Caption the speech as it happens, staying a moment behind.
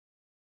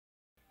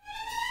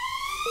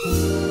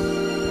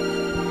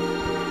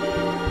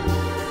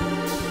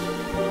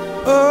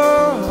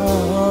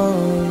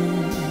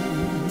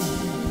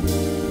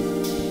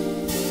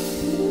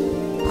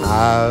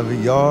Have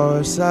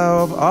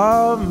yourself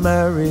a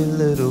merry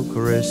little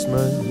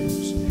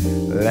Christmas.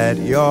 Let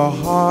your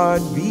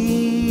heart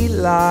be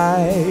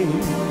light.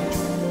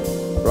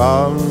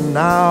 From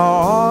now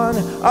on,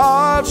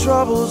 our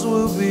troubles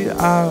will be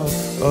out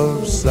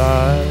of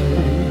sight.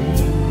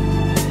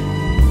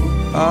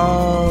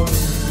 Oh.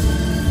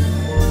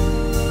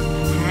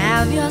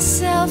 Have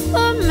yourself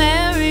a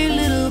merry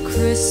little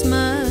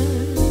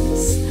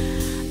Christmas.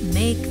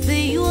 Make the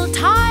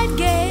Yuletide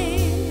gay.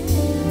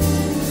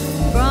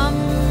 From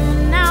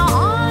now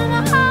on,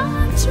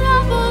 our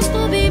troubles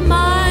will be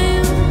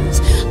miles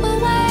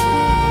away.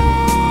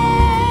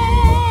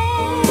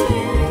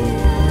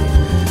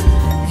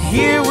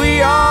 Here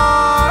we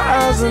are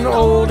as in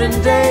olden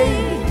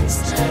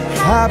days,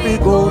 happy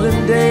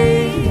golden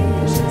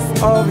days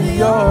of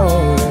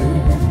yore.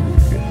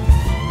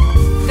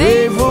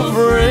 Faithful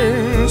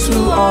friends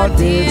who are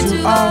dear to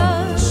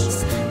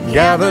us,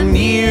 gather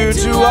near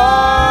to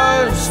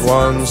us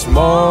once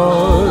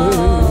more.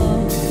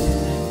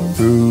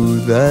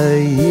 Through the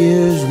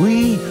years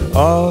we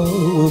all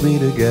will be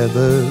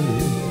together,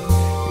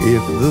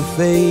 if the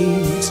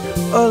fates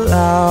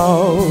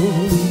allow.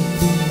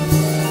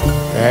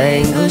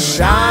 Hang a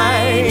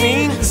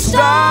shining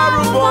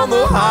star upon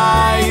the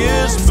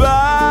highest bough,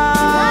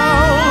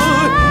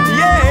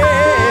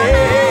 yes,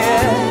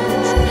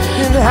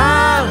 and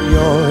have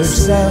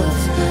yourself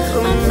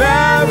a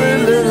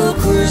merry little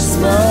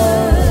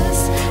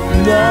Christmas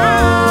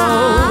now.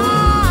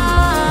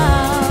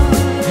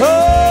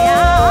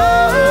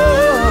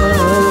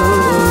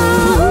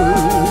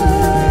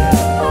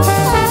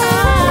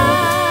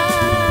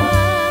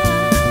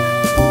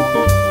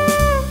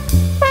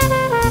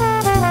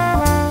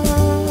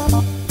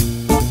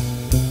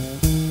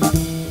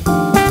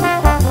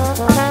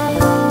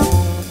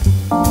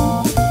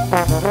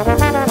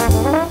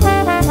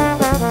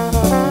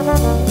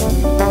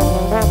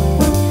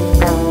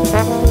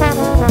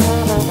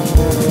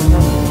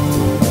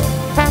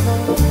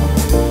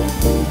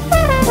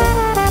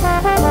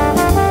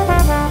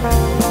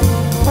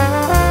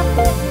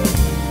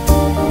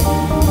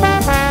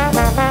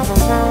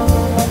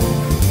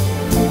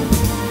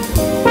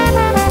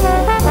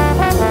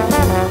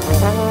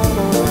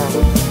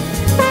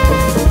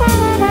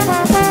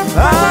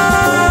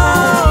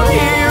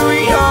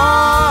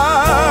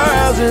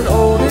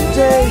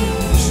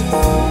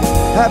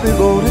 Happy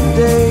golden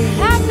days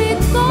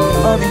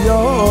of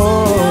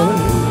yore.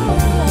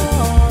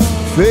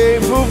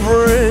 Faithful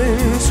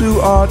friends who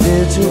are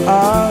dear to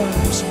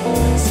us,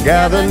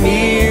 gather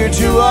near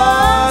to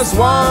us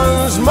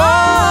once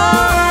more.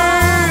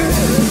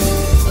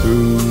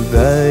 Through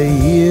the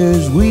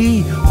years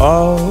we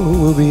all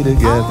will be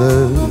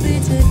together,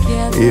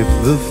 if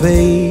the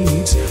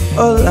fates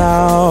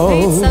allow.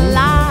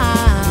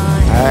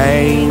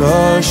 Hang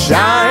a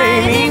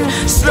shining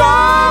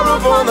star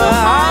upon the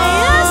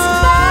highest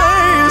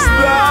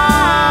bough.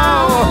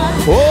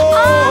 Oh,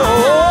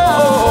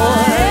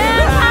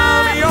 and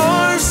have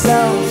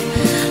yourself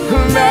a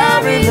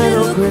merry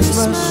little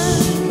Christmas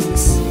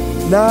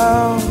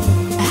now.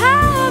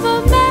 Have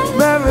a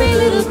merry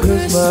little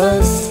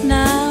Christmas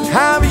now.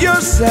 Have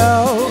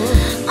yourself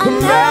a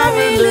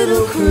merry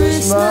little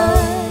Christmas.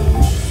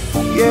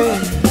 Yeah,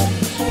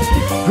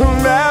 a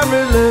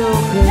merry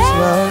little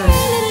Christmas.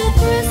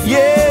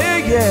 Yeah,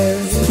 yeah,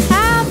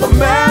 Have a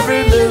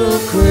merry little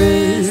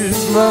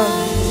Christmas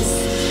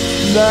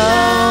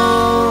now.